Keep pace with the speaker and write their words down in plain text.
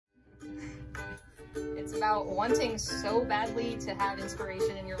about wanting so badly to have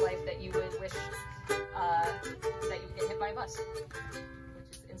inspiration in your life that you would wish that you would get hit by a bus, which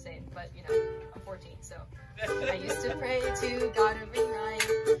is insane, but you know, I'm 14, so. I used to pray to God every night,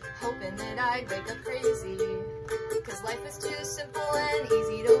 hoping that I'd wake up crazy, cause life is too simple and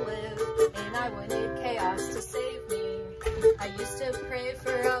easy to live, and I wanted chaos to save me. I used to pray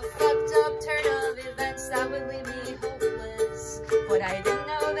for a fucked up turn of events that would leave me hopeless. What I didn't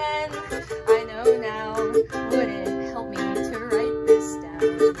know then, I know now, wouldn't help me to write this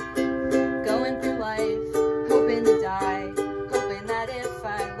down. Going through life, hoping to die, hoping that if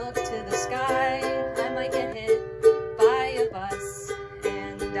I look to the sky, I might get hit by a bus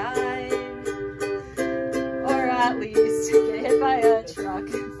and die. Or at least get hit by a truck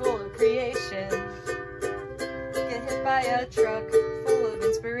full of creation. Get hit by a truck full of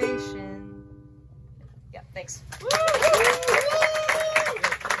inspiration. Yeah, thanks.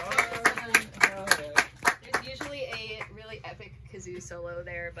 There's usually a really epic kazoo solo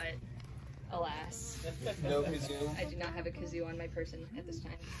there, but alas. No kazoo? I do not have a kazoo on my person at this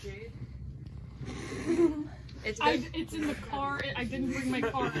time. It's in the car. I didn't bring my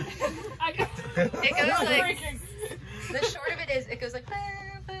car. It goes like, the short of it is, it goes like, I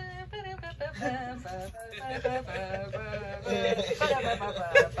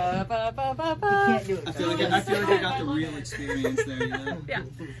feel like I got the real experience there, you know? Yeah.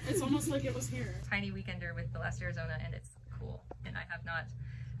 It's almost like it was here. Tiny weekender with the last Arizona, and it's cool. And I have not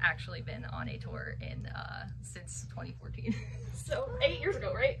actually been on a tour in since 2014. So 8 years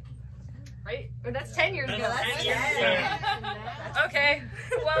ago, right? Right? Or that's 10 years ago. That's 10 years ago. Okay.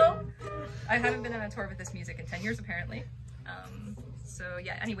 Well, I haven't been on a tour with this music in 10 years apparently. So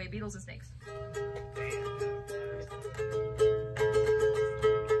yeah, anyway, Beatles and Snakes.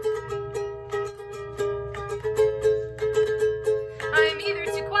 I'm either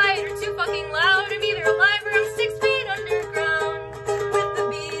too quiet or too fucking loud. I'm either alive or I'm 6 feet underground with the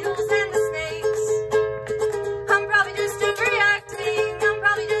Beatles and the Snakes. I'm probably just overreacting. I'm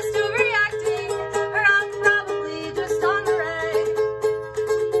probably just overreacting, or I'm probably just on the rag.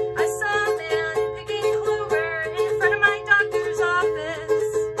 I saw a man picking clover in front of my doctor's office.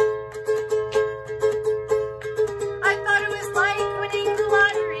 I thought it was like winning the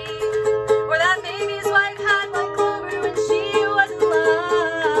lottery, or that maybe his wife had white clover when she wasn't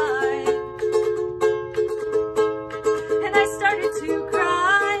alive. And I started to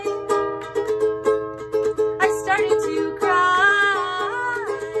cry. I started to cry.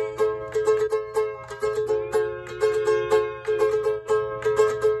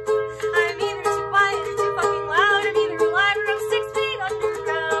 I'm either too quiet or too fucking loud. I'm either alive or I'm 6 feet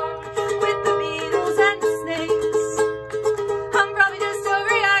underground with the Beatles and the Snakes. I'm probably just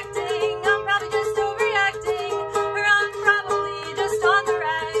overreacting. I'm probably just overreacting, or I'm probably just on the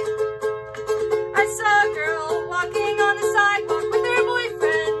rag. I saw a girl walking on the sidewalk with her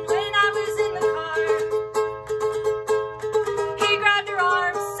boyfriend when I was in the car. He grabbed her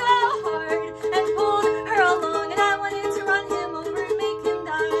arm so hard and pulled her along, and I wanted to run him over and make him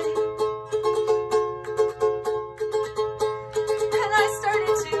die. And I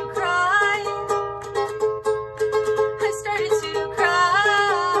started to cry. I started to cry.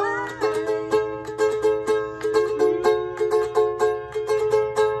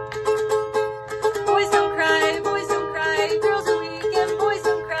 Boys don't cry, boys don't cry, girls are weak and boys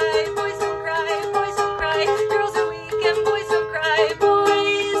don't cry, boys don't cry, boys don't cry, girls are weak and boys don't cry,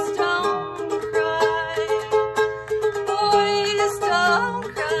 boys don't cry, boys don't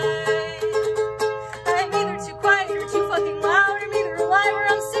cry. I'm either too quiet or too fucking loud, I'm either alive or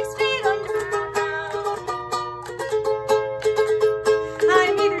I'm 6 feet underground.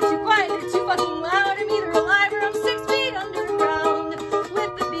 I'm either too quiet or too fucking loud, I'm either alive or I'm 6 feet underground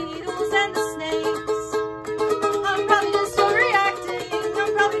with the Beatles and the Snakes. I'm probably just overreacting,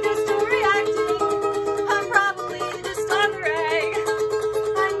 I'm probably just overreacting, I'm probably just on the rag.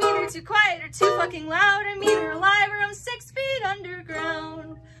 I'm either too quiet or too fucking loud, I'm either alive or I'm 6 feet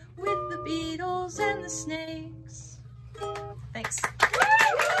underground with the Beatles and the Snakes.